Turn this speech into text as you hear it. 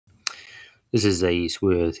This is Ace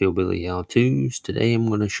with Hillbilly How To's. Today I'm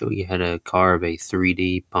going to show you how to carve a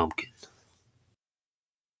 3D pumpkin.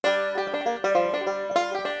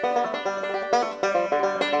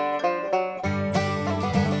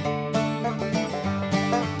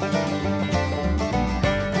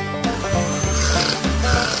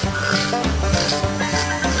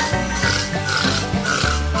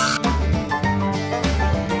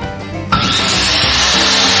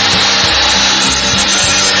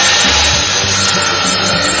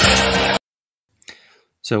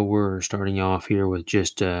 So we're starting off here with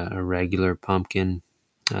just a regular pumpkin.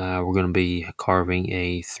 We're going to be carving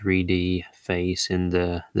a 3D face in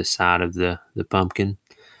the side of the pumpkin.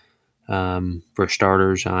 For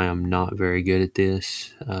starters, I am not very good at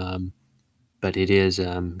this, but it is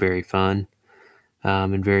very fun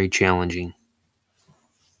and very challenging.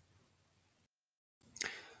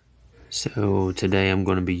 So today I'm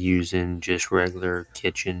going to be using just regular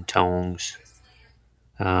kitchen tongs.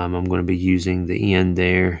 I'm going to be using the end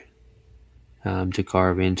there to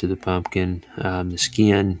carve into the pumpkin. The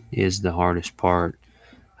skin is the hardest part.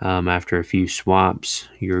 After a few swipes,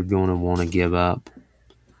 you're going to want to give up.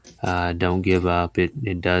 Don't give up.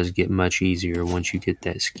 It does get much easier once you get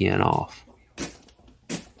that skin off.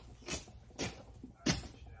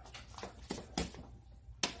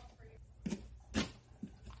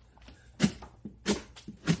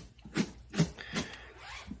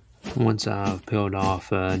 Once I've peeled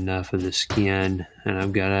off enough of the skin and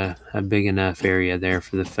I've got a big enough area there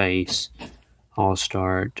for the face, I'll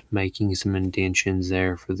start making some indentions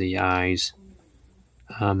there for the eyes,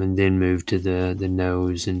 and then move to the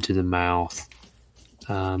nose and to the mouth.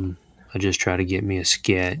 I just try to get me a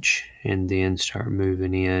sketch and then start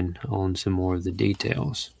moving in on some more of the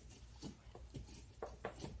details.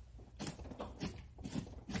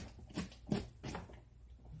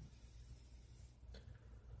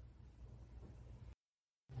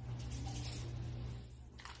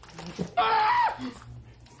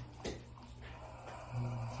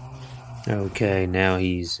 Okay, now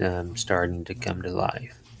he's starting to come to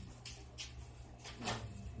life.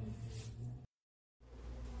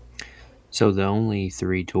 So the only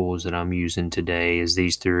three tools that I'm using today is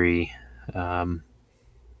these three. Like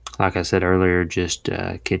I said earlier, just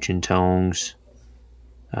kitchen tongs.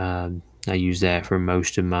 I use that for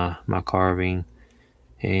most of my carving.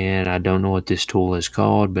 And I don't know what this tool is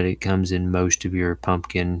called, but it comes in most of your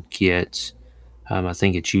pumpkin kits. I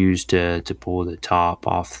think it's used to pull the top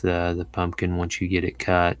off the pumpkin once you get it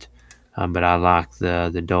cut. But I like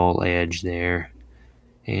the dull edge there.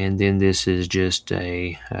 And then this is just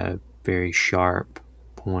a very sharp,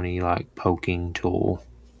 pointy, like poking tool.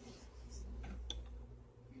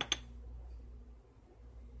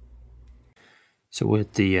 So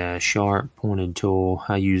with the sharp pointed tool,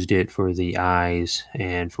 I used it for the eyes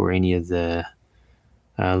and for any of the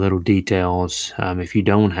little details. If you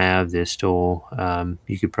don't have this tool,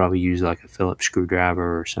 you could probably use like a Phillips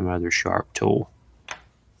screwdriver or some other sharp tool.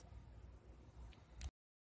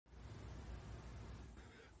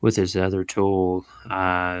 With this other tool,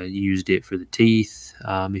 I used it for the teeth.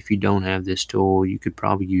 If you don't have this tool, you could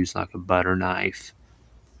probably use like a butter knife.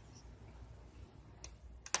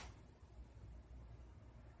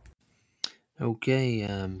 Okay,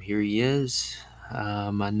 here he is.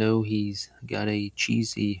 I know he's got a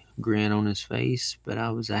cheesy grin on his face, but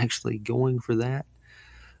I was actually going for that.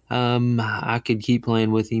 I could keep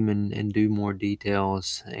playing with him and do more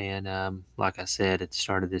details. And like I said at the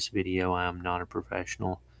start of this video, I'm not a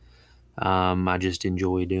professional. I just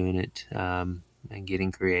enjoy doing it and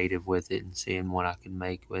getting creative with it and seeing what I can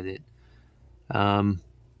make with it.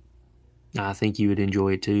 I think you would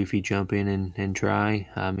enjoy it too if you jump in and try.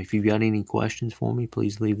 If you've got any questions for me,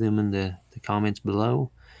 please leave them in the comments below.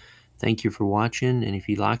 Thank you for watching, and if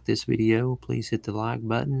you like this video, please hit the like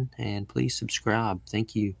button and please subscribe.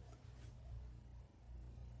 Thank you.